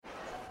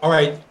All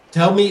right,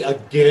 tell me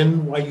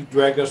again why you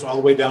dragged us all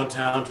the way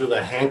downtown to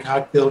the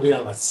Hancock building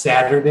on a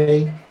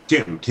Saturday.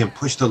 Tim,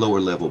 push the lower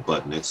level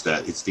button. It's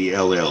the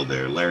LL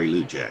there, Larry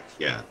Lujak.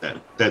 Yeah,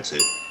 that's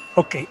it.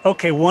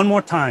 Okay, one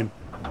more time.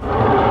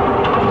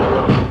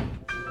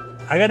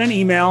 I got an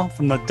email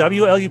from the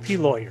WLUP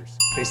lawyers.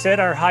 They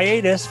said our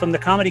hiatus from the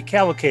Comedy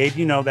Cavalcade,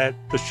 the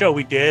show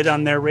we did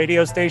on their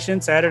radio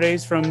station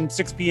Saturdays from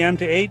 6 p.m.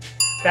 to 8,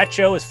 that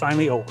show is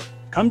finally over.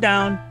 Come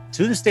down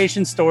to the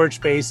station's storage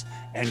space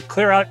and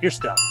clear out your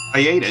stuff.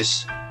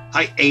 Hiatus?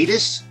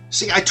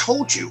 See, I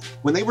told you.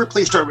 When they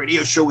replaced our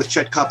radio show with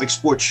Chet Kopik's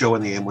sports show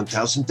on the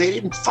AM1000, they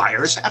didn't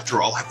fire us.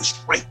 After all, I was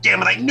right.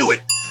 Damn it, I knew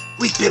it.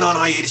 We've been on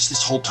hiatus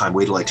this whole time.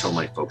 Wait till I tell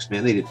my folks,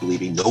 man. They didn't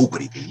believe me.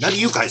 Nobody did. None of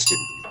you guys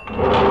didn't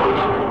believe me.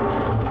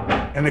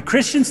 And the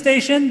Christian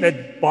station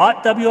that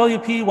bought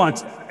WLUP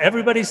wants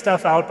everybody's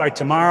stuff out by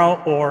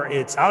tomorrow or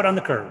it's out on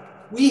the curb.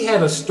 We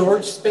had a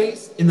storage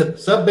space in the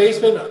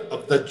sub-basement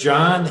of the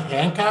John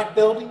Hancock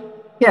building?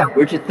 Yeah,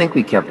 where'd you think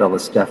we kept all the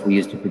stuff we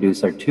used to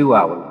produce our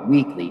 2-hour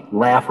weekly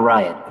Laugh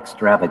Riot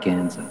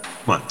extravaganza?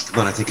 Come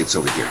on, I think it's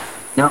over here.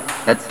 No,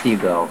 that's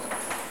Steve Bell's.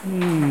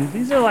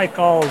 These are like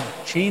all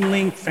chain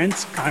link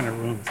fence kind of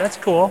rooms. That's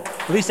cool.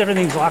 At least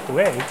everything's locked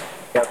away.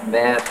 Got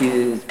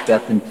Matthews,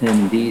 Beth and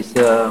Tim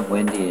Disa,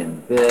 Wendy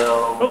and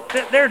Bill. Oh,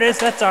 there it is.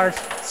 That's ours.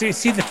 See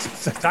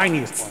the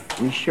tiniest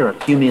one. We sure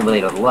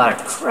accumulated a lot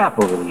of crap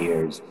over the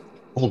years.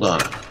 Hold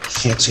on. I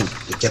can't seem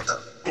to get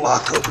the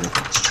block open.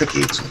 It's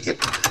tricky.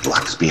 The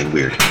block's being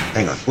weird.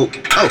 Hang on.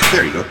 Oh,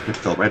 there you go. It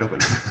fell right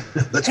open.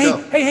 Let's go.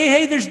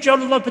 Hey, there's Joe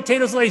the Love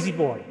Potatoes Lazy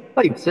Boy.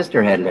 Oh, your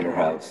sister had it at her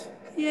house.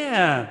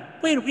 Yeah.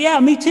 Wait, yeah,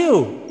 me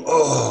too.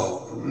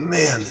 Oh,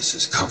 man, this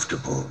is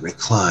comfortable.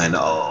 Recline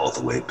all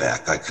the way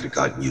back. I could have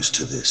gotten used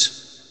to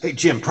this. Hey,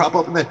 Jim, prop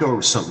open that door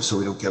with something so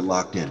we don't get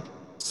locked in.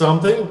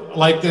 Something?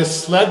 Like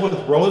this sled with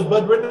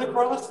Rosebud written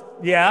across?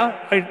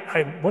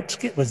 Yeah, what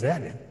skit was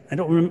that in? I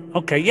don't remember.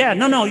 Okay, yeah,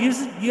 no, use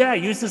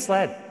the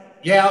sled.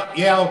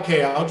 Yeah,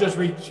 okay. I'll just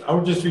reach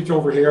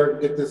over here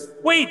and get this.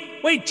 Wait,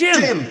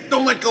 Jim! Jim,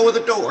 don't let go of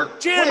the door.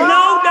 Jim,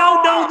 no.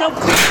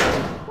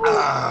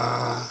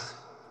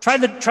 Try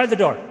the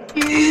door.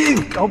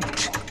 Oh.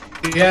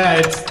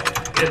 Yeah,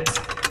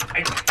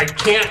 I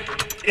can't.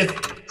 It's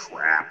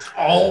crap.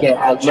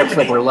 Yeah, it looks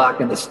like we're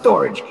locked in the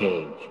storage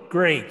cage.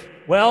 Great.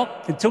 Well,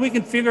 until we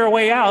can figure a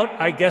way out,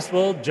 I guess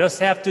we'll just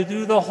have to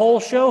do the whole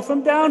show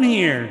from down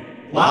here.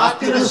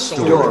 Locked in a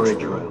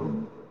storage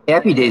room.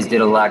 Happy Days did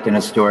a Locked in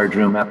a Storage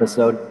Room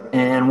episode,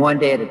 and one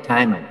day at a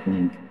time, I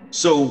think.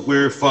 So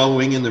we're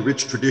following in the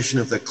rich tradition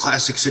of the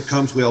classic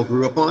sitcoms we all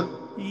grew up on?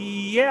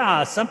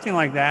 Yeah, something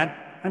like that.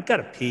 I've got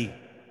to pee.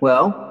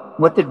 Well,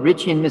 what did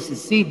Richie and Mrs.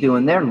 C do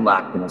in their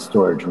Locked in a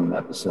Storage Room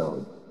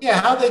episode? Yeah,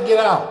 how'd they get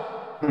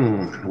out?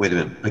 Wait a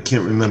minute. I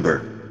can't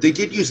remember. They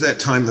did use that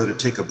time, though, to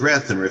take a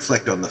breath and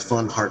reflect on the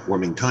fun,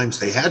 heartwarming times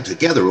they had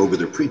together over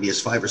their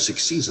previous 5 or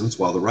 6 seasons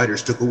while the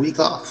writers took a week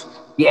off.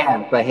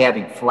 Yeah, by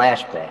having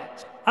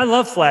flashbacks. I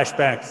love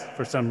flashbacks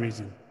for some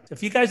reason.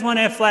 If you guys want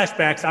to have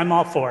flashbacks, I'm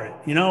all for it.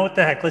 You know what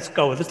the heck? Let's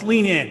go. Let's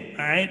lean in,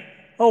 all right?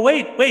 Oh,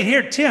 wait,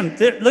 here, Tim.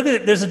 Look at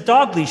it. There's a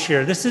dog leash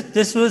here. This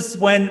was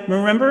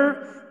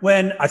remember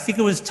when I think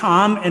it was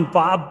Tom and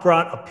Bob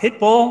brought a pit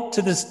bull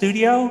to the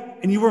studio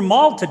and you were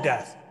mauled to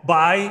death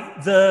by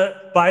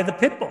the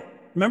pit bull.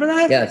 Remember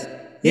that?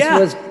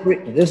 Yes.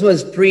 This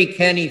was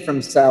pre-Kenny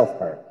from South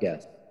Park.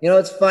 Yes. You know,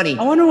 it's funny.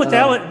 I wonder what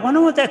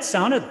that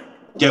sounded like.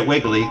 Get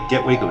wiggly.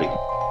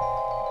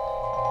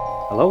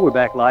 Hello, we're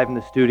back live in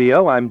the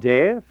studio. I'm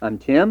Dave. I'm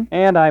Tim.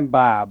 And I'm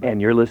Bob.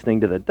 And you're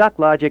listening to the Duck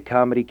Logic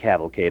Comedy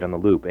Cavalcade on the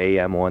Loop,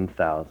 AM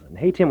 1000.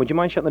 Hey, Tim, would you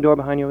mind shutting the door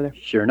behind you over there?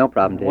 Sure, no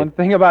problem, Dave. One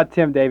thing about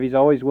Tim, Dave, he's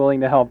always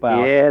willing to help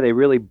out. Yeah, they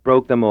really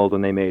broke the mold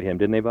when they made him,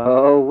 didn't they, Bob?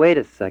 Oh, wait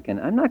a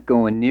second. I'm not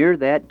going near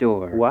that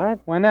door.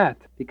 What? Why not?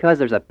 Because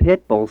there's a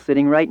pit bull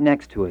sitting right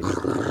next to it.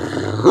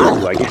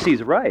 Ooh, I guess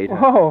he's right.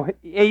 Oh,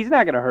 he's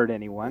not going to hurt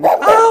anyone.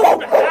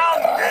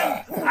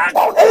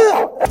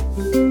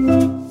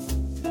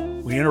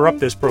 We interrupt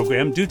this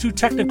program due to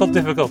technical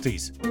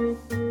difficulties.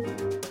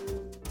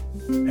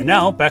 And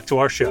now, back to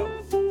our show.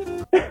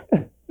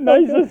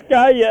 Nicest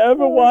guy you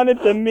ever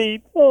wanted to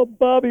meet. Oh,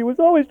 Bobby was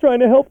always trying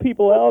to help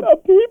people out. A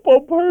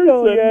people person.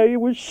 Oh, yeah, he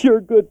was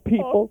sure good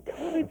people. Oh,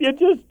 God, if you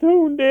just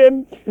tuned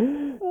in,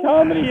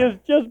 comedy has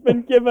just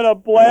been given a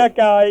black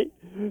eye.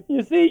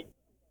 You see,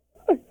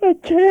 I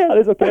can't.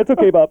 It's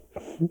okay, Bob.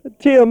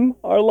 Tim,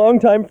 our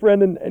longtime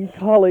friend and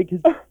colleague,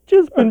 has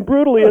just been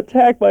brutally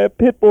attacked by a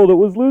pit bull that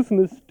was loose in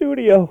the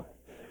studio.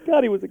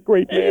 God, he was a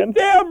great man. You're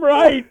damn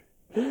right.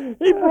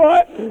 He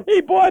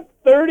bought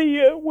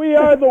 30 We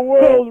Are the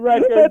World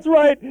records. That's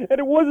right, and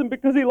it wasn't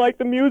because he liked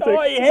the music.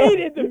 Oh, he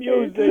hated the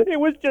music. It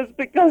was just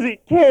because he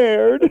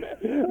cared.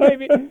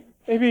 Maybe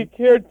he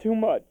cared too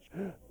much.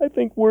 I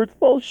think words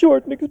fall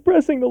short in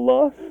expressing the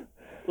loss.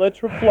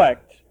 Let's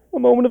reflect. A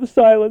moment of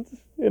silence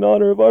in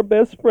honor of our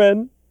best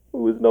friend,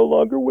 who is no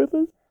longer with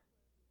us.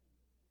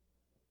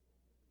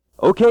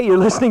 Okay, you're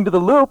listening to The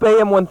Loop,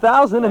 AM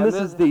 1000, and this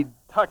is the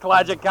Duck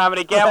Logic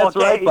Comedy That's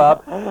Cavalcade. right,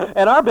 Bob.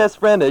 And our best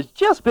friend has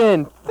just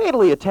been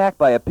fatally attacked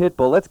by a pit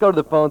bull. Let's go to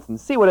the phones and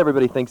see what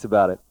everybody thinks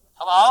about it.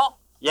 Hello?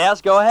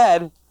 Yes, go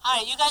ahead.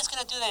 Hi, you guys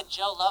gonna do that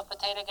Joe Love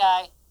Potato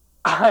guy?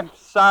 I'm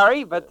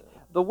sorry, but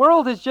the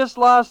world has just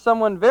lost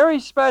someone very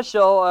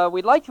special.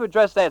 We'd like to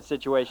address that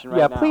situation right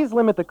now. Yeah, please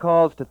limit the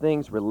calls to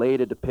things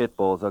related to pit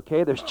bulls,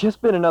 okay? There's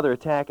just been another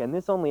attack, and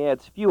this only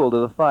adds fuel to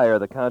the fire of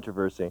the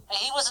controversy.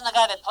 Hey, he wasn't the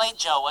guy that played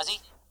Joe, was he?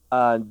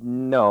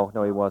 No,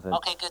 he wasn't.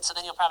 Okay, good, so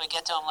then you'll probably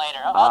get to him later.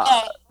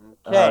 Okay.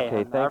 Okay,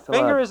 Okay, thanks our a lot.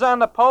 finger is on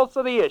the pulse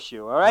of the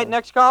issue. All right,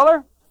 next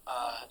caller?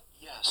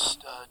 Yes,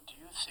 do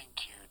you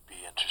think you'd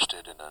be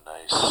interested in a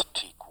nice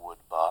teak wood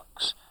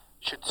box?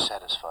 Should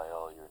satisfy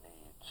all your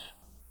needs.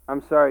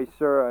 I'm sorry,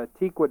 sir. A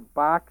teakwood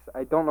box?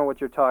 I don't know what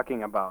you're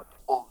talking about.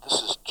 Oh,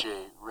 this is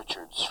Jay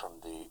Richards from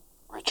the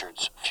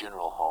Richards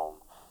Funeral Home.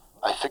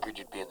 I figured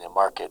you'd be in the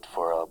market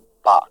for a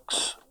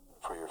box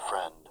for your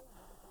friend.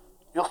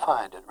 You'll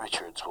find that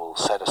Richards will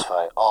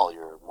satisfy all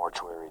your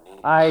mortuary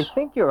needs. I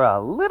think you're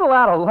a little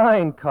out of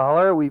line,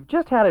 caller. We've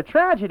just had a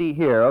tragedy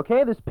here,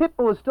 okay? This pit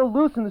bull is still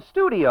loose in the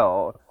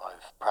studio.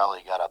 I've probably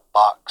got a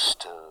box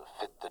to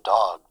fit the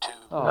dog, too.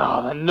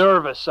 Oh, the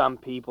nerve of some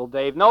people,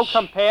 Dave. No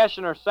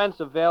compassion or sense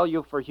of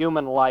value for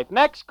human life.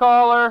 Next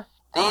caller.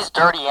 These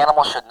dirty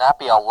animals should not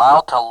be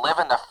allowed to live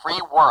in the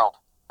free world.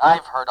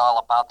 I've heard all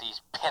about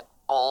these pit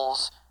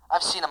bulls.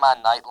 I've seen them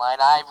on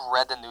Nightline. I've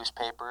read the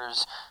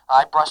newspapers.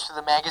 I brushed through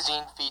the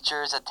magazine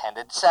features,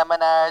 attended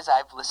seminars.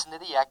 I've listened to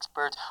the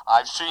experts.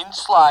 I've seen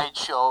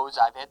slideshows.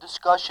 I've had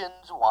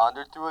discussions,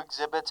 wandered through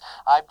exhibits.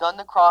 I've done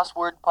the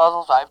crossword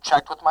puzzles. I've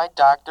checked with my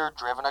doctor,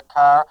 driven a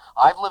car.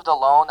 I've lived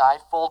alone.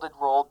 I've folded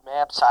road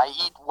maps. I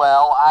eat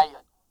well.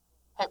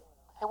 Hey,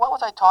 what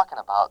was I talking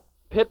about?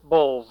 Pit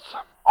bulls.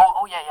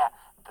 Oh, yeah.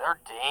 They're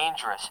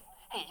dangerous.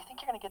 Hey, you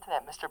think you're going to get to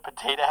that Mr.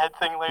 Potato Head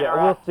thing later Yeah,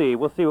 on? we'll see.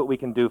 We'll see what we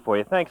can do for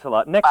you. Thanks a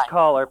lot. Next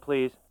caller,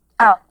 please.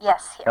 Oh,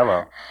 yes. Here.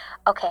 Hello.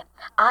 Okay,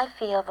 I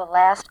feel the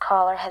last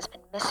caller has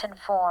been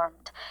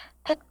misinformed.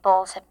 Pit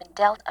bulls have been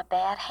dealt a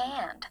bad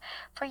hand.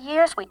 For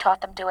years we taught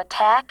them to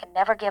attack and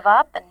never give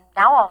up, and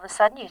now all of a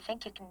sudden you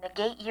think you can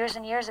negate years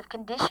and years of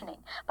conditioning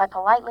by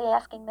politely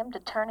asking them to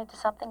turn into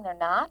something they're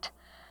not?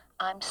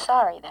 I'm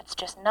sorry, that's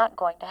just not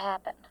going to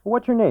happen.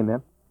 What's your name,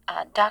 ma'am?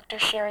 Dr.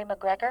 Sherry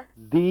McGregor?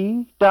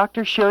 The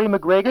Dr. Sherry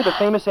McGregor, the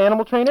famous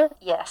animal trainer?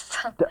 Yes.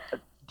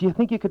 Do you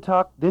think you could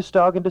talk this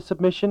dog into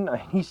submission?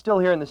 He's still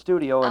here in the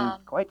studio,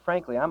 and quite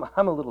frankly, I'm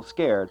a little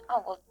scared.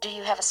 Oh, well, do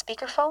you have a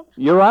speakerphone?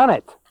 You're on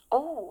it.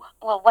 Oh,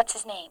 well, what's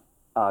his name?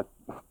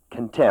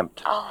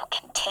 Contempt. Oh,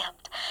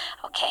 Contempt.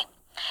 Okay.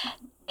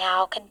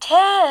 Now,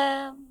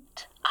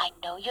 Contempt, I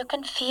know you're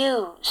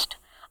confused.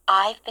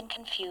 I've been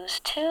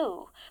confused,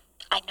 too.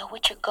 I know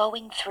what you're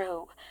going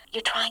through.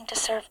 You're trying to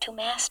serve two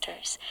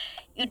masters.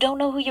 You don't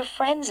know who your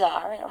friends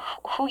are or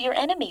who your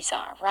enemies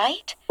are,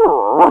 right?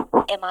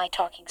 Am I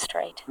talking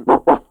straight?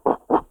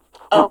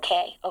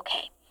 Okay.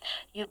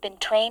 You've been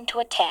trained to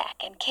attack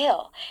and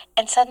kill,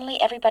 and suddenly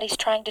everybody's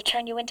trying to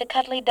turn you into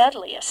Cuddly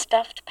Dudley, a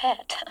stuffed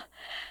pet.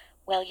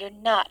 Well, you're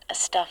not a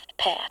stuffed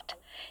pet.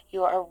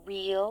 You're a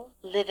real,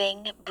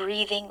 living,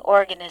 breathing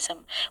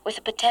organism with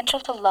the potential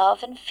to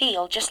love and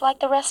feel just like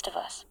the rest of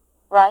us,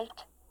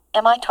 right?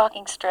 Am I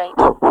talking straight?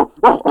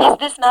 Is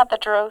this not the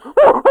truth?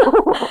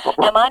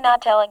 Am I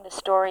not telling the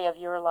story of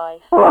your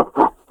life?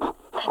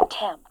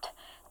 Contempt.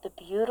 The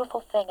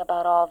beautiful thing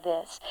about all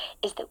this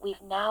is that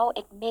we've now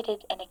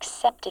admitted and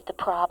accepted the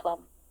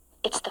problem.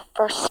 It's the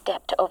first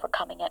step to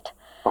overcoming it.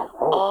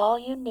 All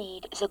you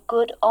need is a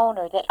good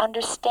owner that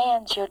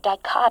understands your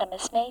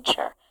dichotomous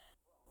nature.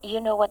 You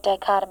know what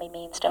dichotomy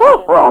means,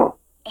 don't you?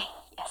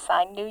 Yes,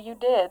 I knew you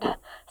did.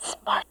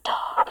 Smart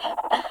dog.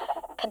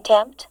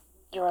 Contempt?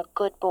 You're a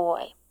good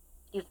boy.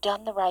 You've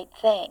done the right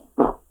thing.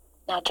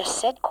 Now just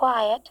sit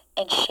quiet,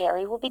 and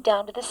Sherry will be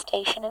down to the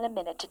station in a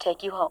minute to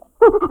take you home.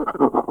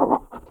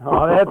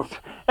 Oh,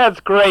 that's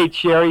great,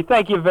 Sherry.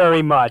 Thank you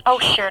very much. Oh,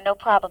 sure, no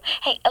problem.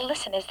 Hey,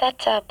 listen, is that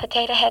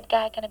Potato Head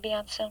guy going to be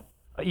on soon?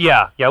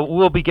 Yeah,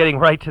 we'll be getting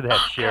right to that,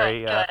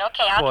 Sherry. Good.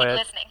 Okay, I'll keep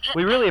listening.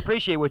 We really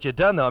appreciate what you've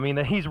done, though. I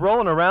mean, he's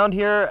rolling around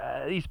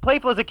here. He's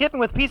playful as a kitten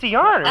with a piece of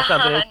yarn or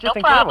something. It's just no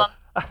incredible.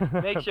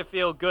 problem. Makes you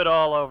feel good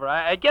all over.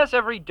 I guess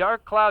every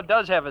dark cloud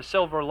does have a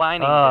silver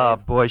lining. Oh,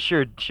 Dave. boy,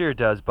 sure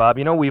does, Bob.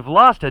 You know, we've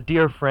lost a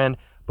dear friend,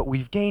 but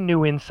we've gained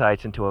new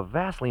insights into a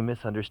vastly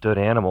misunderstood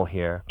animal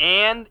here.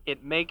 And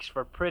it makes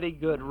for pretty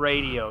good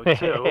radio,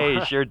 too. Hey,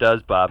 sure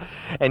does, Bob.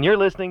 And you're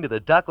listening to the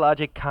Duck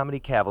Logic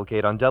Comedy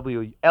Cavalcade on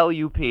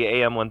WLUP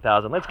AM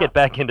 1000. Let's get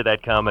back into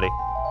that comedy.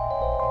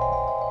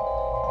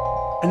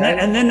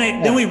 And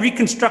then we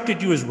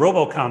reconstructed you as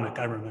RoboComic,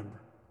 I remember.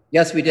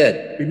 Yes, we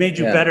did. We made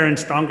you Yeah. better and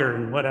stronger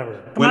and whatever.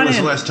 Come When on was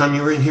in. the last time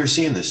you were in here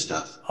seeing this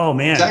stuff? Oh,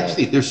 man.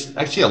 There's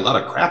actually a lot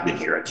of crap in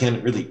here. I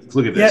can't really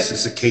look at this. Yeah. This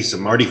is a case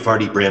of Marty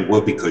Farty brand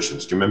whoopee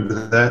cushions. Do you remember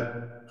that?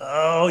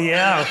 Oh,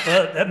 yeah.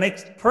 That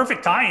makes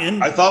perfect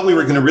tie-in. I thought we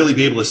were going to really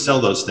be able to sell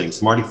those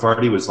things. Marty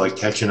Farty was like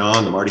catching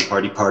on. The Marty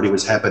Farty party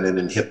was happening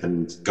and hip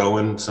and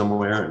going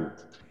somewhere. And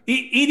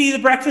Edie the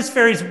Breakfast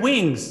Fairy's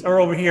wings are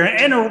over here,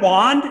 and her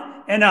wand,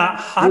 And a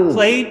hot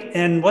plate,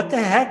 and what the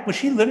heck? Was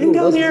she living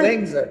down those here?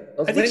 wings are,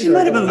 those I think wings she are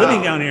might have been going living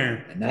out. down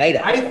here.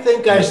 I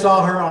think I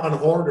saw her on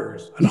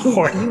Hoarders. On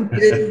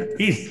Hoarders.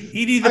 He'd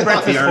eat the I thought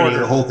breakfast the irony of order.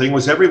 the whole thing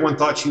was everyone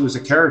thought she was a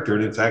character,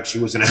 and in fact, she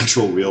was an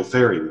actual real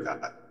fairy we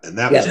got. And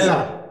that was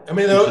I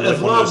mean, there's that's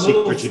a one lot of of those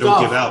little secrets you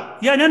don't give stuff.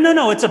 out. Yeah,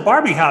 no. It's a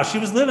Barbie house. She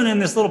was living in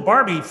this little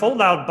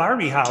fold-out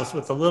Barbie house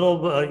with a little,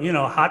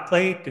 hot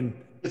plate. And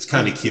It's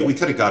kind of cute. We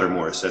could have got her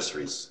more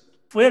accessories.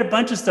 we had a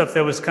bunch of stuff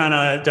that was kind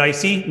of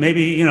dicey.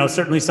 Maybe,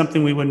 certainly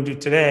something we wouldn't do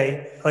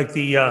today, like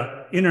the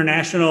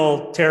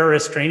International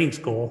Terrorist Training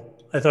School.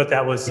 I thought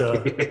that was...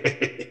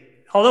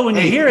 although when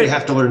you hear it... You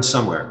have to learn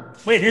somewhere.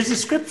 Wait, here's the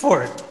script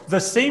for it. The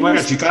same... Oh my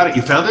gosh, you got it?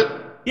 You found it?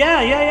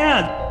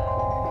 Yeah.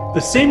 The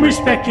same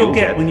respect you'll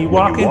get when you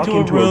walk into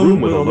a room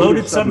with a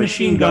loaded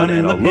submachine gun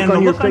and a the look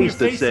on your face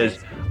face that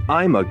says,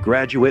 I'm a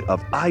graduate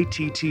of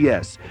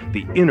ITTS,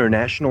 the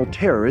International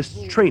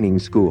Terrorist Training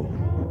School.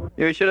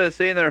 You should have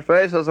seen their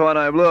faces when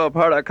I blew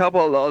apart a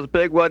couple of those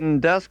big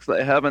wooden desks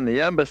they have in the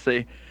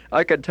embassy.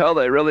 I could tell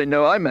they really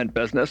knew I meant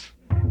business.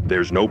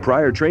 There's no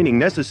prior training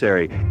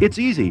necessary. It's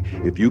easy.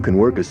 If you can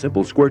work a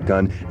simple squirt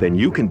gun, then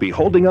you can be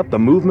holding up the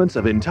movements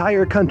of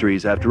entire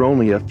countries after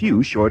only a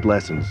few short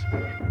lessons.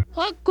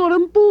 I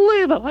couldn't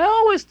believe it. I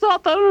always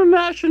thought that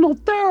international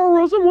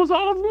terrorism was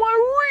out of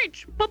my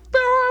reach. But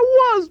there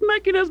I was,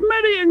 making as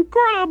many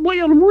incredibly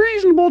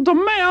unreasonable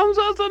demands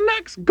as the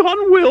next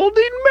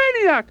gun-wielding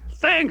maniac.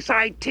 Thanks,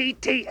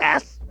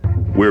 ITTS.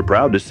 We're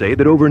proud to say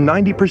that over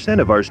 90%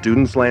 of our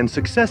students land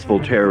successful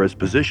terrorist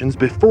positions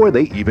before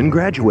they even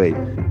graduate.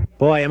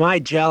 Boy, am I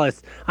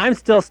jealous. I'm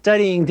still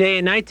studying day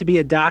and night to be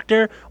a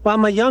doctor, while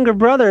my younger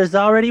brother is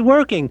already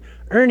working,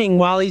 earning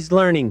while he's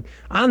learning,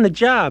 on the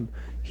job.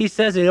 He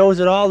says he owes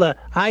it all to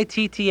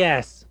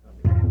ITTS.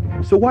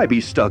 So why be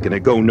stuck in a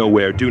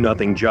go-nowhere,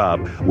 do-nothing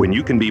job when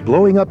you can be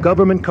blowing up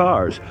government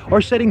cars, or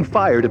setting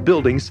fire to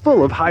buildings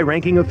full of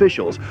high-ranking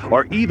officials,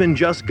 or even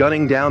just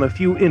gunning down a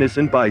few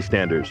innocent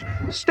bystanders?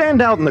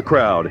 Stand out in the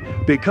crowd,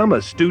 become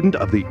a student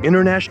of the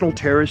International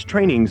Terrorist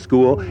Training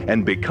School,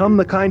 and become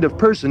the kind of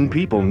person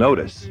people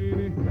notice.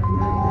 I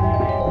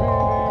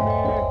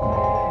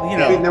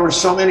mean, there were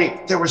so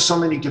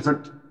many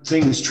different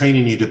things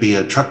training you to be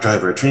a truck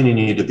driver, training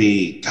you to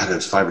be, God,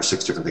 there's 5 or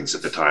 6 different things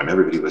at the time.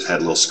 Everybody had a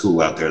little school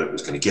out there that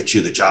was going to get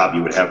you the job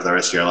you would have for the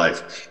rest of your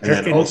life. And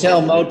then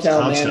hotel, motel,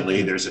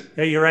 constantly,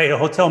 Yeah, you're right. A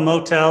hotel,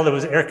 motel. There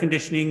was air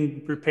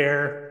conditioning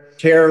repair.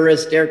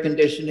 Terrorist air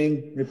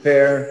conditioning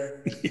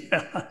repair.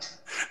 Yeah.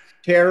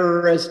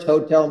 Terrorist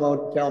hotel,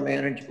 motel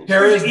management.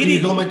 Terrorist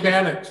diesel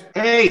mechanics.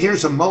 Hey,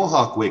 here's a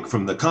mohawk wig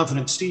from the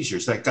Confident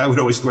Seizures. That guy would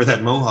always wear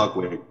that mohawk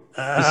wig.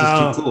 This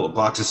is too cool. A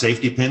box of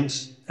safety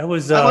pins. That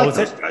was. I like was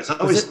those it, guys. I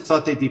always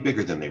thought they'd be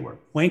bigger than they were.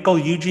 Winkle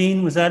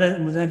Eugene, was that it?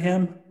 Was that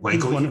him?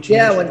 Winkle Eugene.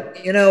 Yeah,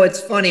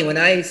 it's funny when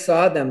I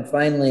saw them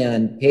finally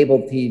on cable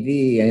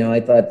TV. I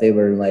thought they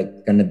were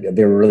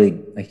they were really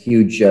a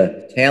huge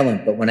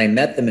talent. But when I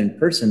met them in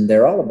person,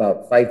 they're all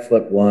about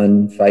 5'1",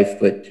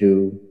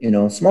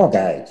 5'2", small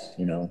guys.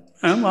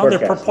 Well, they're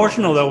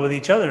proportional though with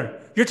each other.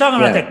 You're talking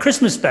about that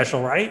Christmas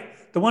special, right?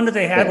 The one that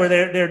they had where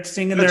they're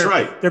singing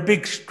their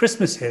big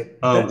Christmas hit.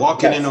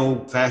 Walking in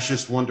a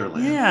fascist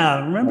wonderland.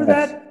 Yeah, remember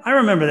that? I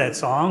remember that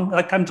song.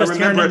 Like I'm just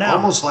hearing it now.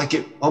 Almost like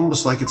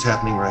it's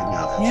happening right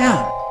now.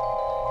 Yeah.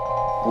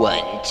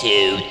 1,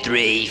 2,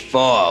 3,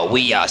 4.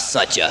 We are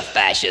such a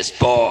fascist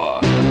bore.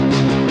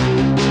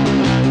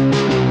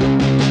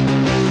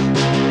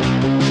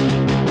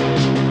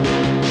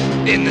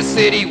 In the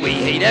city, we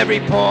hate every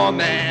poor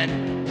man,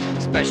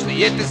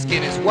 especially if the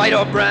skin is white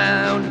or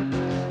brown.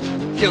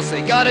 He'll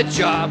say, got a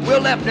job,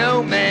 we'll have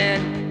no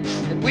man,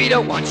 and we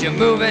don't want you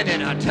moving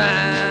in our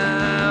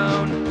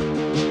town.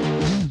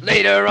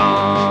 Later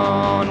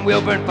on,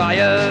 we'll burn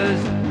fires,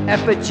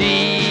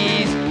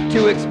 effigies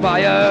to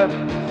expire.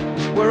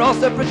 We're all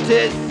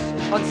separatists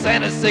on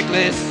Santa's sick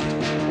list,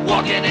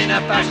 walking in a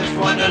fascist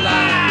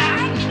wonderland.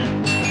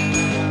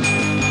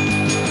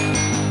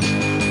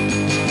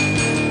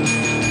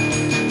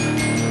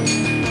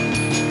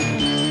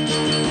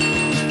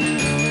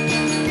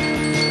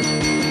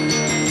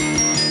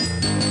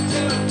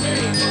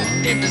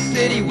 In the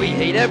city, we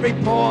hate every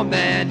poor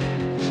man,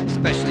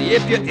 especially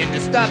if you're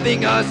into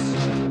stopping us.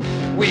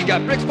 We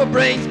got bricks for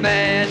brains,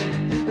 man,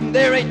 and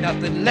there ain't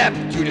nothing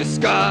left to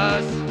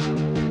discuss.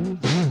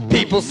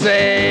 People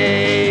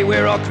say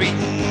we're all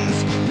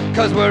cretins,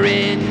 cause we're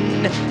in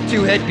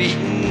two-head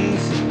beatings.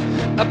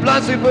 A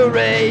blonde super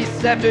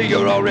race after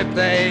you're all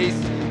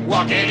replaced,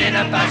 walking in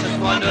a fascist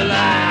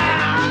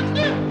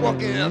wonderland.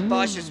 Walking in a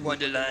fascist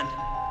wonderland.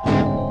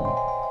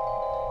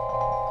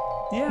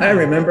 Yeah. I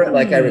remember it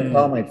like I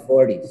recall my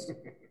 40s.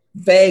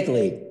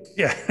 Vaguely.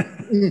 Yeah.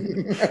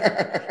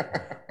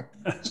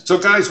 So,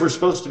 guys, we're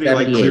supposed to be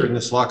clearing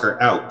this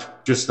locker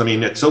out.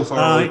 So far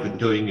all we've been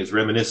doing is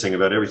reminiscing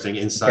about everything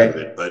inside of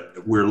it,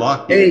 but we're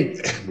locked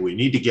in, and we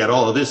need to get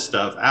all of this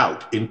stuff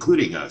out,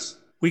 including us.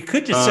 We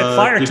could just set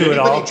fire to it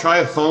all. Did anybody try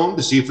a phone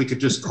to see if we could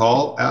just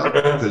call out?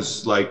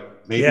 Because,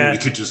 maybe we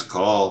could just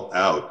call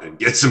out and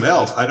get some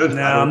help. I don't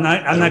know.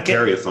 I'm not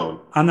carry a phone.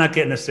 I'm not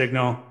getting a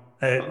signal.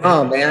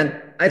 Oh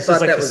man, I This thought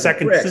is like that the was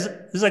second. a brick. This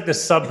is like the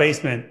sub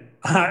basement.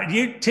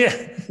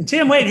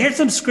 Tim, wait. Here's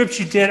some scripts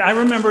you did. I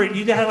remember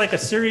you had like a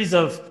series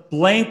of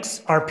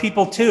blanks are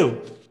people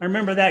too. I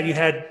remember that you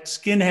had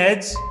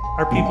skinheads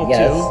are people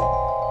too.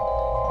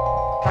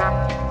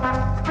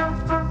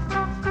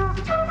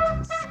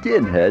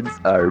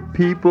 Skinheads are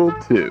people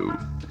too.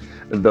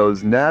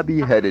 Those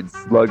knobby-headed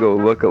sluggo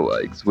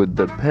lookalikes with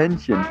the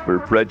penchant for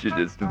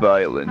prejudiced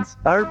violence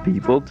are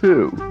people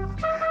too.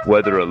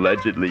 Whether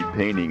allegedly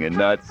painting a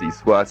Nazi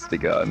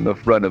swastika on the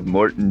front of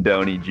Morton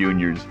Downey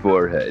Jr.'s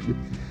forehead,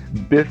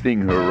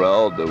 biffing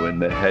Geraldo in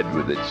the head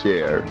with a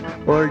chair,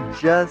 or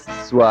just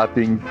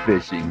swapping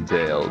fishing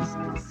tails,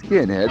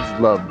 skinheads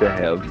love to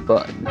have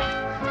fun.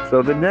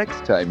 So the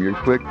next time you're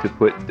quick to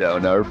put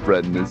down our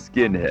friend the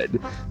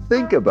skinhead,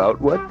 think about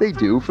what they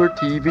do for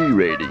TV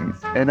ratings,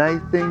 and I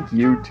think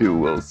you too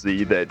will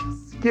see that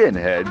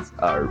skinheads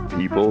are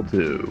people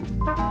too.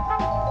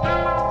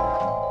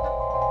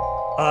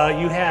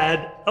 You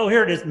had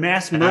here it is,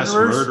 mass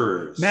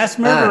murderers. Mass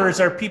murderers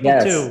are people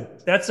yes. too.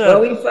 That's a.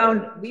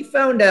 Well, we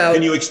found out.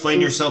 Can you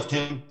explain yourself,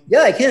 Tim?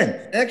 Yeah, I can.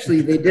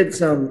 Actually, they had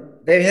some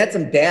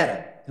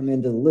data come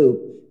into the loop,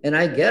 and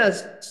I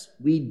guess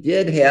we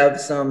did have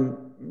a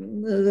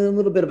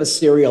little bit of a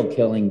serial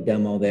killing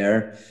demo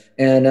there,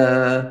 and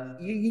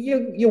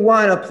you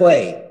want to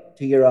play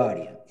to your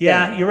audience.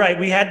 Yeah, you're right.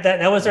 We had that.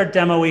 That was our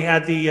demo. We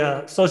had the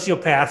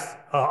sociopath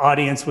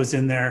audience was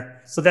in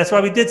there. So that's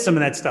why we did some of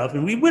that stuff.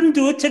 And we wouldn't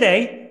do it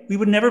today. We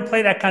would never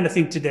play that kind of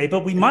thing today,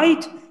 but we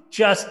might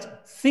just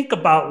think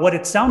about what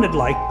it sounded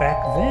like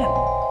back then.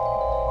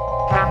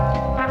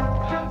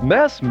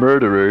 Mass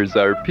murderers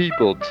are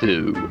people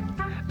too.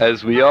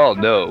 As we all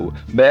know,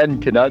 man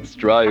cannot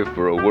strive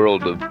for a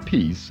world of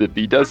peace if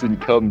he doesn't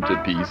come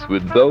to peace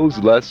with those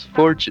less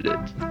fortunate.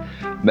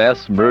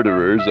 Mass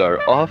murderers are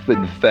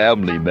often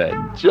family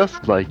men,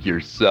 just like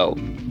yourself,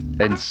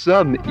 and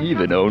some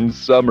even own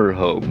summer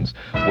homes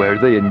where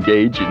they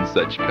engage in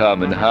such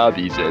common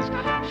hobbies as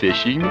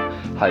fishing,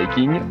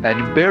 hiking,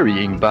 and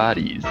burying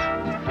bodies.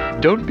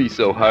 Don't be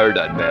so hard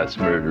on mass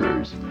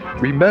murderers.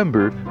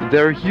 Remember,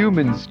 they're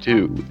humans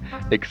too,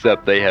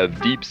 except they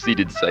have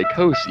deep-seated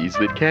psychoses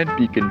that can't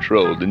be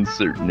controlled in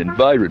certain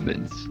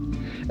environments.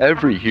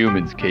 Every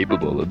human's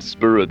capable of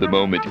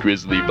spur-of-the-moment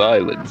grisly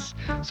violence,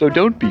 so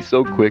don't be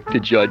so quick to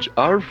judge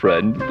our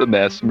friend, the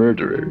mass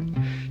murderer.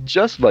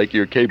 Just like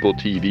your cable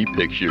TV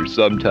picture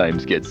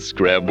sometimes gets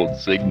scrambled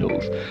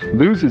signals,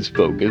 loses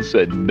focus,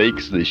 and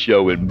makes the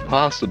show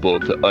impossible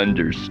to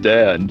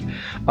understand,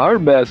 our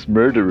mass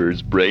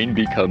murderer's brain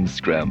becomes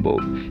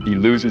scrambled. He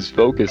loses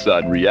focus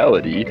on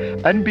reality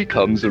and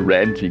becomes a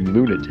ranting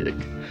lunatic.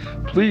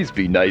 Please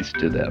be nice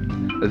to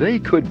them. They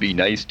could be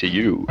nice to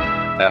you.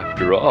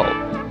 After all,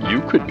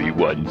 you could be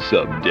one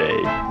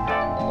someday.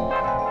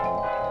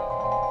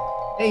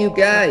 Hey, you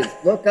guys,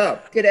 look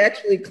up. You could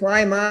actually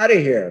climb out of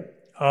here.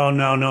 Oh,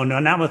 no,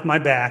 not with my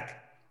back.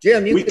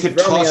 Jim, you could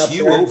throw me up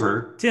you there.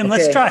 over. Tim,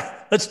 Okay.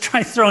 let's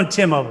try throwing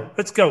Tim over.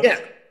 Let's go. Yeah.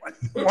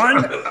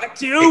 1,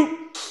 2.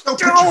 Don't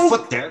put your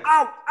foot there.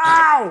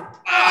 Ow!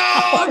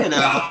 Oh, you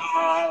know.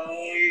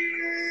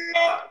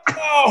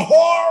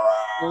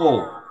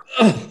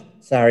 Oh.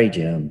 Sorry,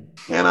 Jim.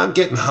 Man, I'm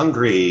getting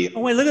hungry.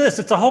 Oh, wait, look at this.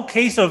 It's a whole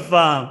case of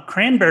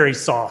cranberry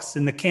sauce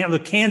in the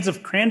cans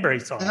of cranberry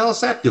sauce. What the hell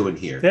is that doing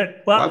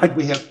here? Why would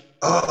we have...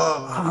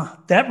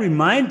 that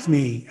reminds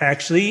me,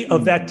 actually,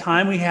 of that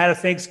time we had a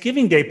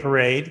Thanksgiving Day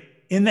parade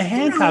in the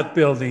Hancock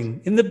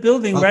building, in the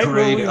building right where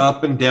parade we...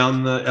 up and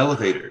down the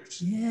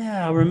elevators.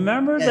 Yeah,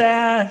 remember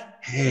that?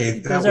 Hey,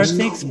 It that was our was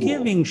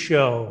Thanksgiving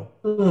show.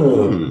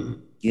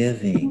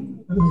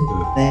 Giving.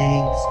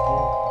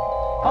 Thanksgiving.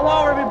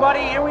 Hello, everybody.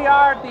 Here we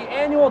are at the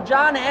annual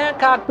John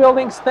Hancock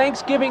Building's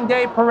Thanksgiving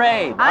Day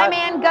Parade. I'm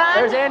Ann Gunn.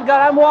 There's Ann Gunn.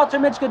 I'm Walter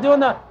Mitchka doing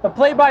the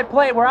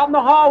play-by-play. We're out in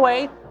the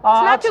hallway. It's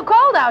not too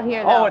cold out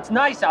here, though. Oh, it's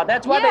nice out.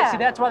 That's why Yeah.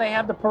 that's why they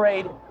have the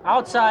parade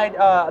outside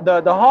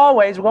the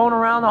hallways. We're going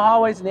around the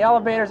hallways and the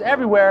elevators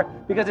everywhere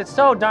because it's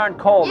so darn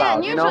cold Yeah, out.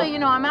 and usually,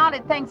 I'm out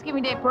at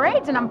Thanksgiving Day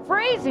parades and I'm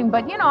freezing,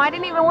 but, I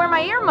didn't even wear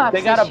my earmuffs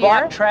They got this to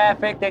block year.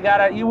 traffic.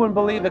 You wouldn't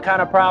believe the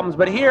kind of problems.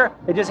 But here,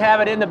 they just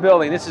have it in the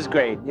building. This is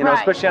great, Right.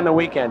 especially on the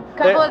weekend. A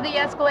couple of the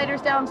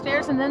escalators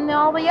downstairs, and then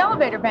all the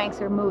elevator banks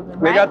are moving,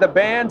 They right? got the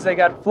bands, they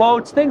got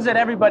floats, things that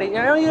everybody,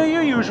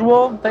 your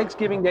usual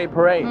Thanksgiving Day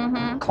parade.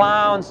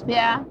 Clowns,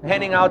 Yeah.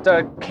 handing out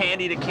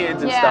candy to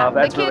kids and Yeah, stuff.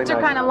 That's the kids really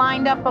are nice. kind of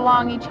lined up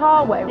along each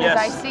hallway. Yes.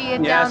 I see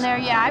it Yes. down there.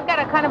 Yeah, I've got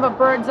a kind of a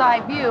bird's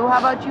eye view. How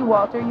about you,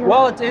 Walter?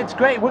 Well, it's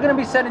great. We're going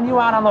to be sending you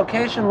out on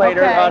location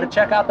later Okay. to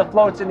check out the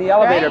floats in the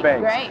elevator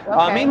banks. Great,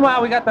 okay.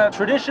 Meanwhile, we got the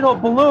traditional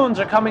balloons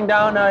are coming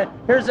down.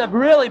 Here's a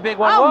really big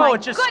one. Oh, Whoa, my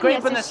it's just goodness,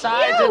 scraping the it's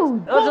sides.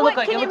 huge. It doesn't look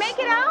like Can it you looks- make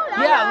it out?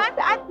 Yeah.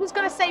 I was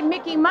going to say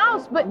Mickey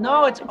Mouse, but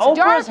no, it's Oprah's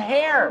Oprah's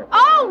hair.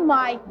 Oh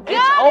my God!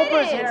 It's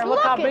Oprah's it is. hair.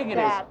 Look how big it is.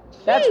 that.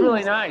 That's Jeez.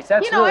 really nice.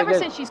 That's really ever good.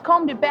 since she's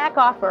combed it back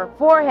off her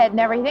forehead and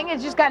everything,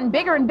 it's just gotten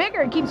bigger and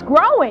bigger. it keeps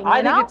growing.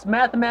 I think it's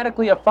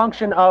mathematically a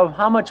function of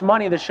how much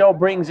money the show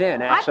brings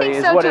in, actually, I think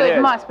is so what too. it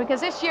is. Must,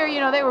 because this year,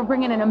 they were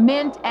bringing in a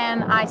mint,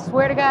 and I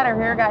swear to God, her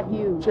hair got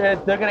huge. They're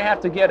going to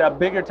have to get a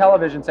bigger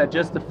television set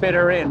just to fit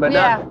her in. But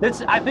Yeah.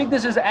 I think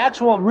this is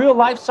actual real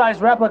life-size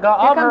replica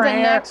of her comes the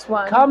hair next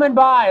one. coming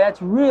by.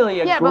 That's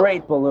really a Yeah, but-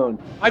 great balloon.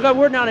 I got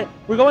word on it.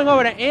 We're going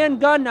over to Ann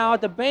Gunn now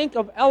at the Bank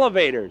of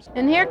Elevators.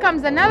 And here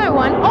comes another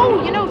one.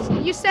 Oh,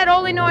 you said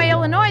Illinois,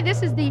 Illinois.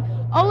 This is the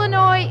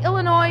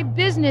Illinois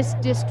Business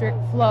District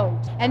float.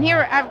 And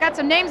here, I've got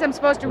some names I'm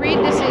supposed to read.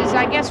 This is,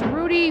 I guess,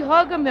 Rudy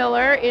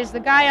Hugemiller is the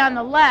guy on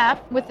the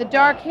left with the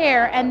dark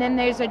hair. And then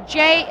there's a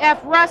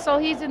J.F. Russell,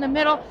 he's in the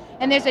middle.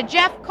 And there's a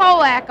Jeff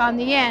Kolak on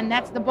the end.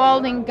 That's the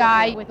balding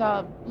guy with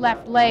a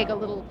left leg a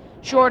little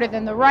shorter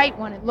than the right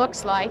one, it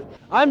looks like.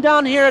 I'm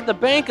down here at the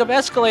Bank of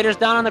Escalators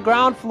down on the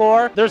ground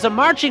floor. There's a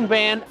marching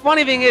band.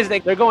 Funny thing is,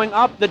 they're going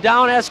up the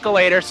down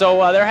escalator, so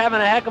they're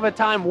having a heck of a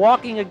time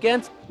walking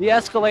against the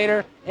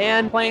escalator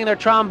and playing their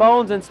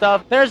trombones and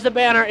stuff. There's the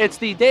banner. It's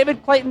the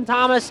David Clayton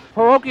Thomas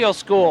Parochial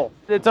School.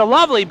 It's a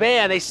lovely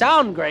band. They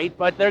sound great,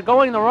 but they're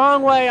going the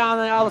wrong way on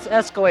the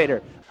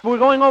escalator. We're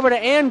going over to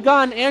Ann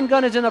Gunn. Ann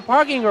Gunn is in the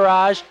parking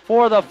garage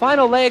for the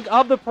final leg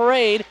of the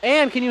parade.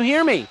 Ann, can you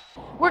hear me?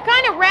 We're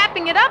kind of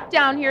wrapping it up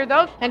down here,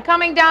 though, and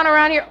coming down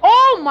around here.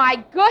 Oh, my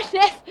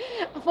goodness.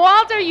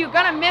 Walter, you're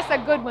going to miss a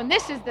good one.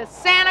 This is the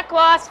Santa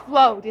Claus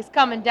float is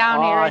coming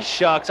down here. Oh,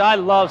 shucks. I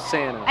love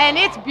Santa. And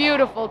it's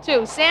beautiful,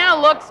 too.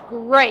 Santa looks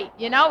great.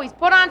 He's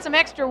put on some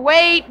extra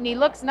weight, and he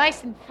looks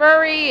nice and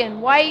furry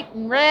and white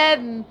and red.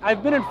 And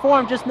I've been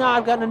informed just now,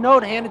 I've gotten a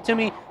note handed to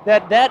me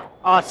that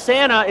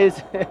Santa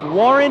is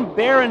Warren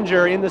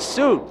Berenger in the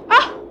suit.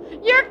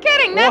 You're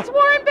kidding. That's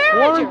Warren Berenger.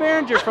 Warren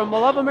Berenger from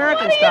Love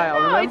American What do you Style,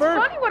 know? remember?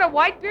 It's funny what a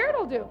white beard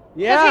will do.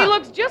 Yeah. Because he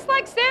looks just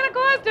like Santa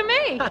Claus to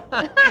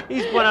me.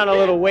 He's put on a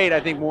little weight,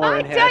 I think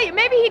Warren I had. tell you,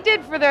 maybe he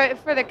did for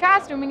the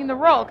costuming in the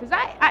role, because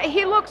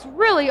he looks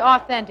really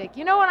authentic.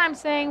 You know what I'm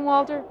saying,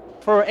 Walter?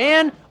 For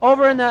Ann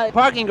over in the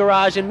parking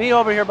garage and me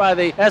over here by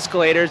the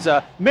escalators,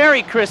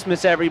 Merry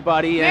Christmas,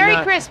 everybody. Merry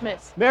and,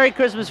 Christmas. Merry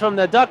Christmas from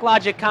the Duck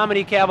Logic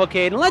Comedy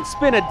Cavalcade. And let's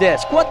spin a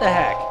disc. What the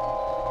heck?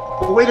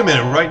 Well, wait a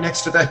minute. Right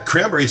next to that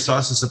cranberry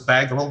sauce is a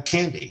bag of old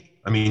candy.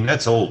 I mean,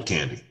 that's old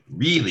candy.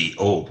 Really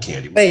old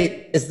candy.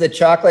 Wait, is the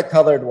chocolate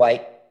colored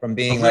white from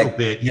being a little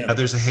bit. Yeah,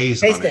 there's a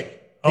haze Taste on it. it.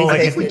 Oh, I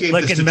like think we gave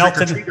like this it to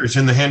melted. trick-or-treaters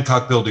in the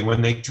Hancock building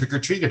when they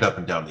trick-or-treated up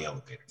and down the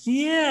elevators.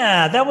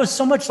 Yeah, that was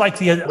so much like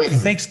the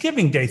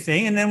Thanksgiving Day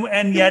thing,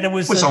 and yet it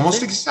was. It was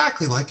almost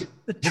exactly like it.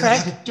 The It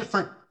track. had a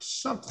different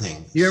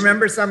something. Do you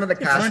remember some of the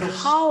Different costumes?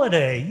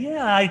 holiday.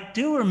 Yeah, I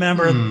do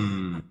remember.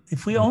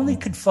 If we only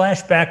could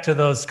flash back to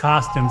those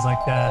costumes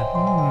like that.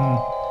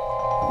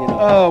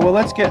 Oh, well,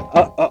 let's get.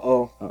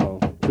 Uh-oh.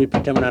 Should we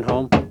pretend we're not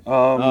home?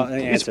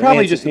 It's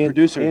probably just the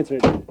producer. Answer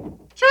it.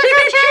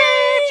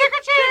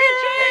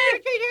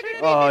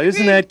 Oh,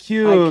 isn't that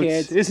cute? Hi,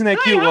 kids. Isn't that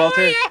cute,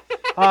 Walter?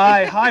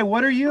 Hi,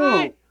 what are you?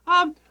 Hi,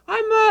 I'm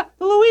the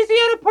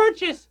Louisiana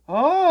Purchase.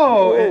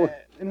 Oh,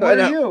 and what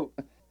are you?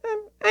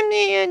 I'm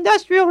the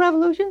Industrial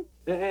Revolution.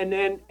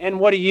 And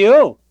what are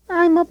you?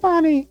 I'm a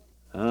bunny.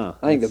 Oh,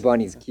 I think the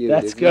bunny's cute.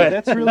 That's isn't good.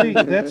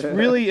 it? That's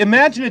really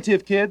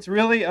imaginative, kids.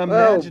 Really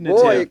imaginative.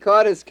 Oh boy, you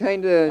caught us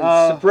kind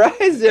of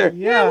surprised there.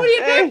 Yeah. What do you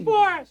got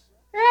for us?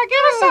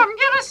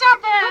 Give us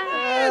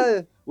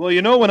something.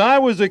 Well, when I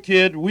was a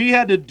kid, we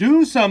had to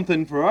do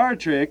something for our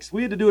tricks.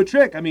 We had to do a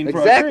trick. For our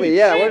treat.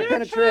 Yeah. What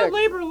kind of trick?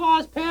 Labor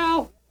laws,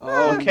 pal.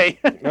 Okay.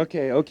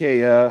 Okay.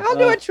 I'll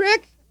do a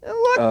trick.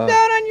 Look down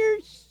on your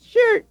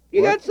shirt.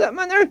 You got something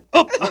on there?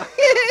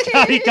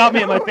 God, he got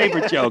me at my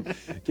favorite joke.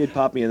 Kid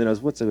popped me in the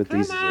nose. What's up with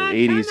these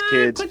 80s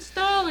kids? Quit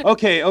stalling.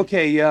 Okay.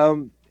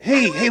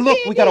 Hey, look,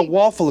 we got a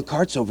wall full of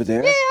carts over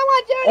there. Yeah, I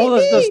want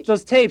Johnny B.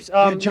 those tapes.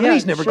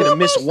 Johnny's never gonna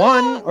miss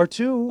one or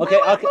two.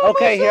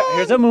 Okay.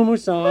 Here's a Moo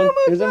song.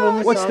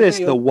 What's this?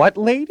 The what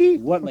lady?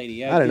 What lady?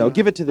 Yeah, I don't know.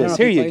 Give it to this.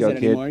 Here you go,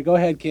 kid. Anymore. Go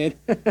ahead, kid.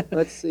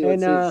 Let's see.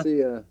 Let's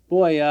see.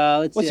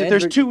 Let's What's see. it?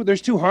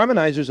 There's two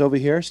harmonizers over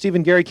here. Steve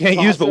and Gary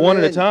can't use but one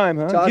at a time,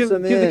 huh? Toss Give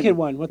them Give the in. kid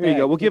one. What the Here you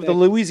heck? go. We'll give the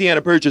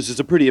Louisiana Purchase. It's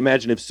a pretty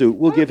imaginative suit.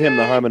 We'll give him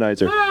the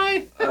harmonizer.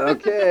 Bye.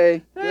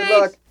 Okay. Good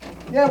luck.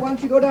 Yeah, why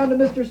don't you go down to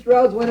Mr.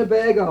 Stroud's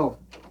Winnebago?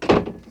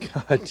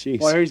 God, jeez.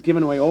 Boy, he's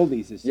giving away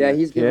oldies this year. Yeah,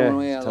 he's giving Yeah,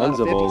 away a tons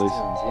lot of 50s oldies.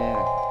 tunes,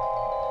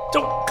 yeah.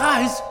 So,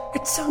 guys,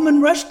 it's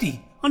Salman Rushdie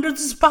under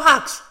this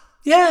box.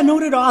 Yeah,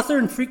 noted author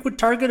and frequent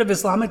target of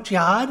Islamic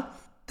jihad.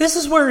 This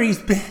is where he's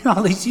been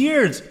all these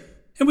years.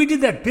 And we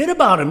did that bit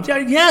about him.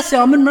 Yeah,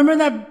 Salman, remember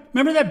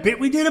that bit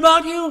we did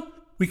about you?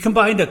 We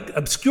combined an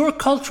obscure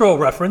cultural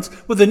reference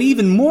with an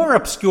even more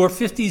obscure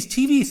 50s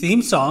TV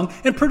theme song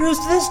and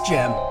produced this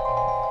gem.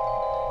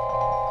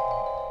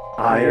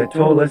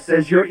 Ayatollah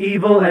says you're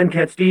evil and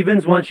Cat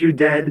Stevens wants you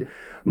dead.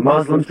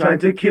 Muslims trying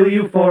to kill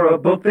you for a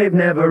book they've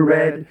never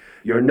read.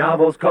 Your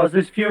novels cause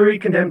this fury,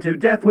 condemned to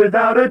death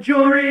without a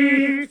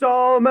jury.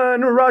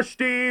 Salman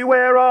Rushdie,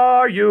 where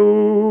are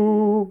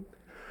you?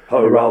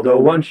 Geraldo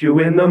wants you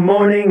in the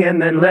morning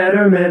and then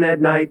Letterman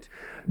at night.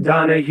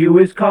 Donahue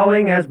is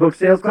calling as book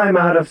sales climb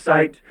out of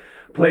sight.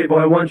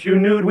 Playboy wants you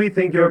nude, we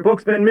think your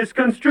book's been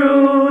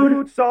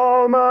misconstrued.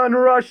 Salman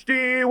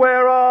Rushdie,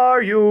 where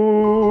are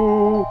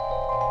you?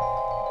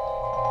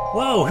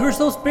 Whoa, here's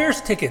those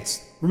Bears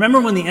tickets. Remember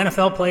when the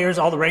NFL players,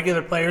 all the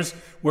regular players,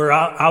 were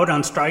out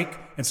on strike?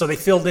 And so they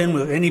filled in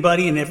with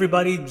anybody and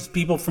everybody, just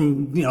people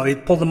from, they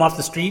pulled them off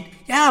the street?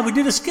 Yeah, we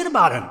did a skit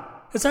about him.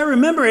 As I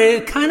remember,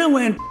 it kind of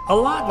went a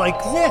lot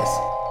like this.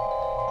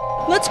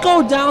 Let's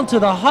go down to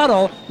the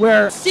huddle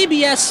where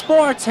CBS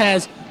Sports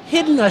has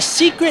hidden a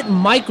secret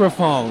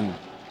microphone.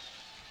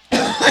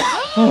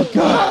 Oh,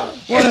 God.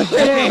 What a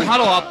day. Hey,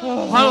 huddle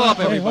up,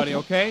 everybody,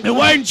 okay? And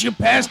why didn't you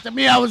pass to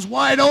me? I was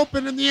wide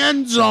open in the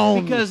end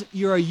zone. Because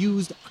you're a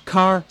used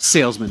car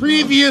salesman.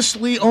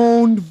 Previously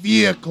owned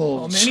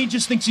vehicles. Oh, man, he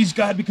just thinks he's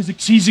God because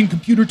he's in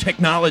computer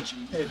technology.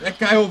 Hey, that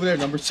guy over there,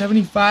 number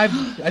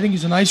 75, I think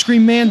he's an ice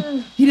cream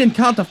man. He didn't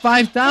count to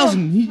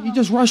 5,000. He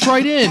just rushed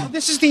right in.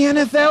 This is the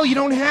NFL. You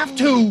don't have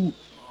to.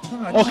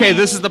 Okay,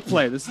 this is the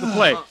play.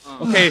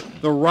 Okay,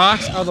 the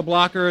rocks are the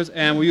blockers,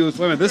 and we use,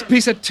 this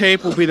piece of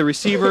tape will be the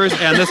receivers,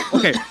 and this,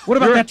 okay. What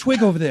about that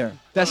twig over there?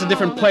 That's a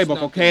different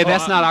playbook, okay?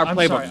 That's not our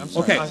playbook. I'm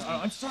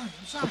sorry.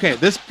 Okay,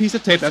 this piece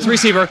of tape, that's the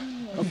receiver.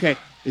 Okay,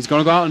 he's going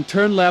to go out and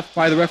turn left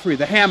by the referee,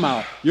 the ham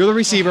out. You're the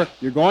receiver.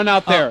 You're going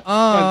out there.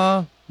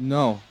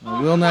 No,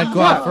 I will not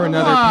go out for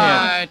another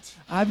pass.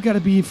 I've got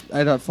to be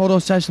at a photo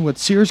session with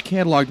Sears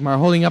Catalog tomorrow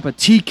holding up a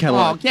tea kettle.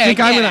 Oh, think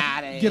I'm going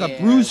to get a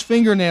bruised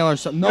fingernail or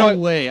something? No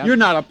way. You're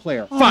not a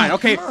player. Fine,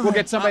 okay, we'll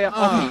get somebody else.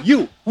 Okay,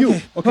 you.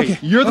 Okay,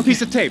 you're the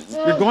piece of tape.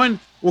 You're going,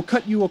 we'll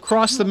cut you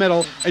across the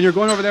middle, and you're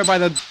going over there by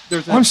the...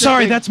 I'm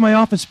sorry, that's my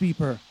office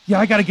beeper. Yeah,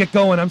 I got to get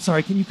going. I'm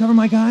sorry. Can you cover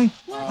my guy?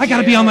 I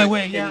got to be on my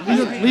way. Yeah.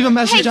 Leave a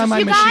message on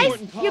my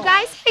machine. You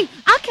guys, hey,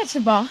 I'll catch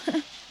the ball.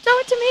 Throw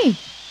it to me.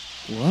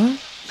 What?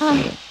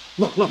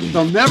 Look,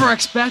 they'll never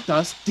expect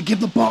us to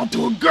give the ball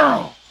to a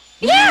girl.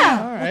 Yeah.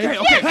 All right.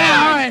 Okay.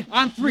 All right.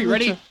 On three.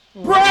 Ready?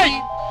 Break!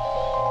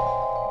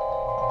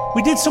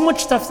 We did so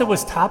much stuff that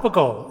was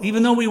topical,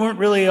 even though we weren't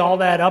really all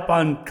that up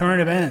on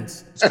current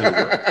events.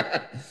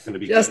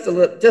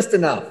 Just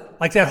enough.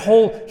 Like that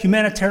whole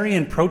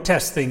humanitarian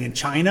protest thing in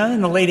China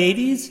in the late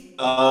 80s?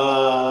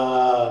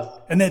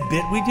 And that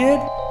bit we did?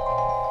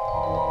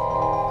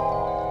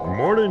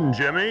 Morning,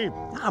 Jimmy.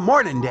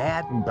 Morning,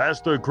 Dad. Pass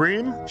the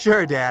cream?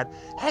 Sure, Dad.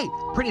 Hey,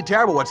 pretty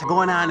terrible what's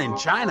going on in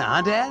China,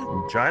 huh, Dad?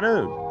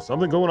 China?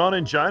 Something going on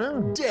in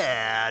China?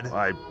 Dad.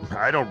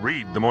 I don't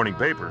read the morning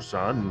paper,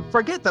 son.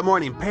 Forget the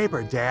morning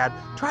paper, Dad.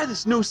 Try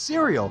this new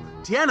cereal,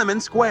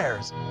 Tiananmen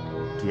Squares.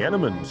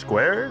 Tiananmen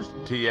Squares?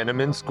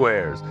 Tiananmen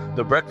Squares,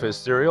 the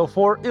breakfast cereal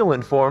for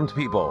ill-informed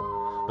people.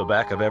 The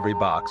back of every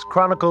box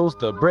chronicles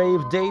the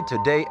brave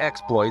day-to-day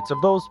exploits of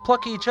those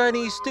plucky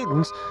Chinese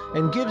students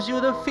and gives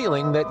you the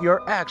feeling that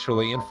you're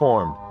actually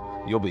informed.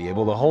 You'll be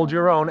able to hold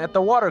your own at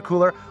the water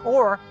cooler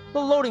or the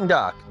loading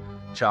dock.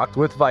 Chocked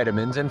with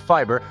vitamins and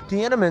fiber,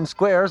 Tiananmen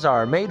Squares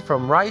are made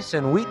from rice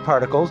and wheat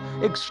particles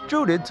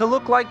extruded to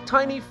look like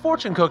tiny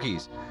fortune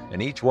cookies,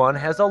 and each one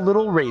has a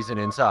little raisin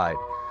inside.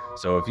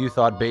 So if you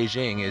thought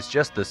Beijing is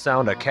just the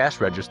sound a cash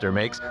register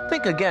makes,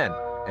 think again.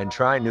 And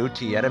try new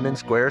Tiananmen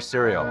Square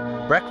cereal.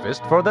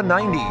 Breakfast for the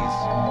 90s.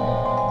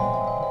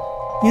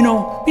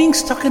 Being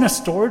stuck in a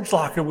storage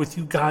locker with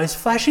you guys,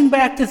 flashing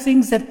back to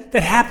things that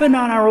happened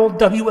on our old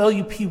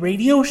WLUP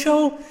radio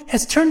show,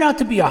 has turned out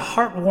to be a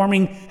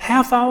heartwarming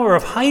half hour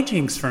of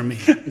hijinks for me.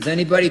 Is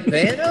anybody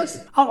paying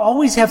us? I'll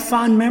always have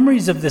fond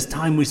memories of this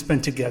time we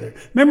spent together.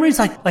 Memories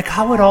like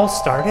how it all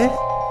started.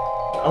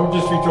 I would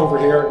just reach over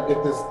here and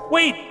get this.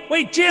 Wait,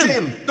 Jim!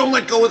 Jim, don't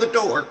let go of the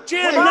door.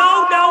 Jim,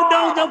 no.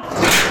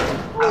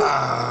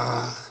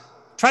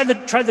 Try the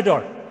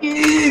door.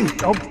 Yeah,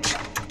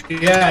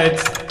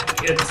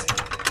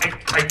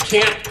 I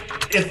can't.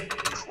 It's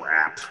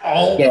crap.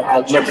 Yeah,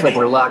 it looks like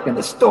we're locked in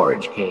the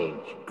storage cage.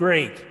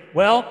 Great.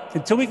 Well,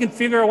 until we can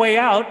figure a way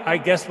out, I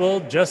guess we'll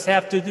just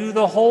have to do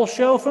the whole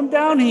show from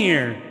down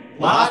here.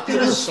 Locked in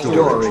a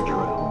storage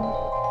room.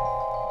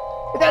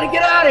 I gotta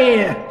get out of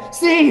here.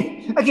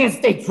 See, I can't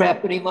stay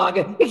trapped any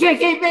longer. You can't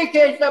keep me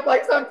caged up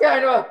like some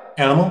kind of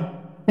Animal?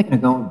 Thinking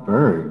of going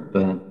bird,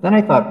 but then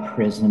I thought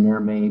prisoner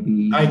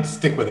maybe. I'd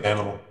stick with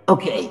animal.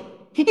 Okay,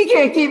 you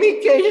can't keep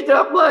me caged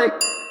up like.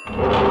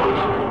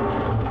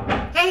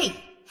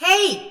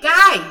 Hey,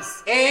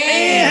 guys!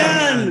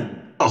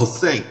 Ann! Oh,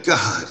 thank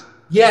God.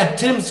 Yeah,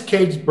 Tim's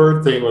caged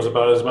bird thing was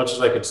about as much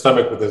as I could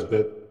stomach with this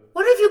bit.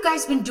 What have you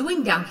guys been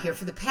doing down here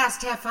for the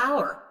past half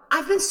hour?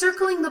 I've been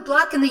circling the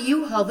block in the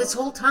U-Haul this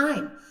whole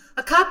time.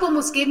 A cop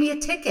almost gave me a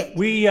ticket.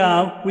 We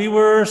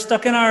were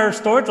stuck in our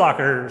storage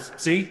lockers,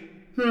 see?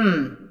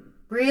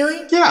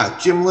 Really? Yeah,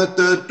 Jim let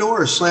the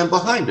door slam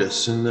behind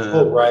us and...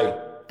 Oh, right.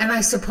 And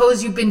I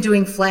suppose you've been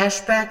doing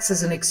flashbacks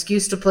as an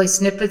excuse to play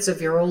snippets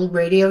of your old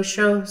radio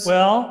shows?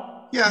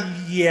 Well... Yeah,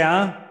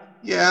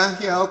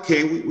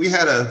 okay. We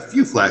had a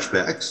few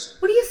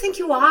flashbacks. What do you think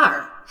you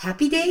are?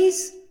 Happy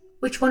Days?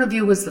 Which one of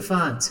you was the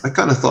Fonz? I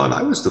kind of thought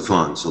I was the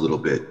Fonz a little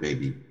bit,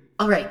 maybe.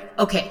 All right,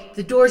 okay.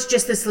 The door's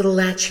just this little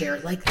latch here,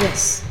 like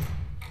this.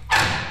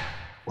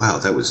 Wow,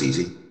 that was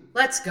easy.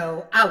 Let's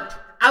go. Out.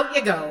 out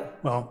you go.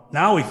 Well,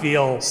 now we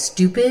feel...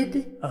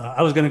 Stupid?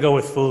 I was going to go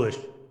with foolish.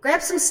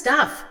 Grab some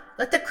stuff.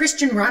 Let the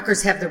Christian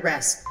rockers have the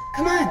rest.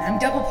 Come on, I'm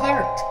double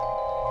parked.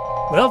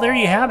 Well, there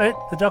you have it.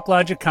 The Duck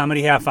Logic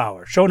Comedy Half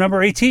Hour. Show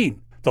number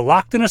 18. The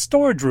Locked in a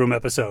Storage Room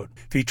episode,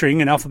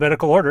 featuring in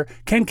alphabetical order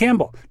Ken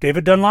Campbell,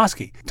 David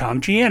Dunlosky, Tom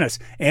Giannis,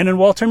 Ann and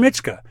Walter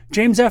Mitchka,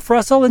 James F.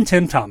 Russell, and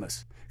Tim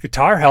Thomas.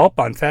 Guitar help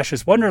on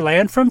Fascist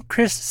Wonderland from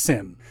Chris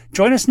Sim.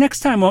 Join us next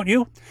time, won't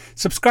you?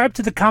 Subscribe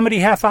to the Comedy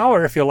Half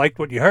Hour if you liked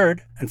what you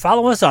heard, and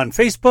follow us on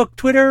Facebook,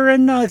 Twitter,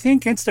 and I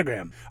think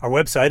Instagram. Our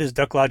website is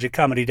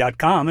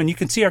ducklogiccomedy.com, and you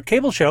can see our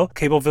cable show,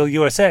 Cableville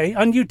USA,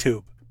 on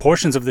YouTube.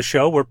 Portions of the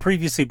show were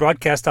previously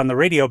broadcast on the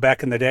radio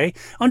back in the day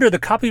under the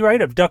copyright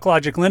of Duck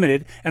Logic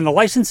Limited and the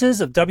licenses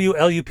of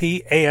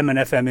WLUP AM and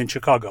FM in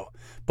Chicago.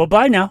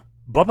 Bye-bye now.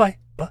 Bye-bye.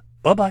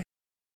 Bye-bye.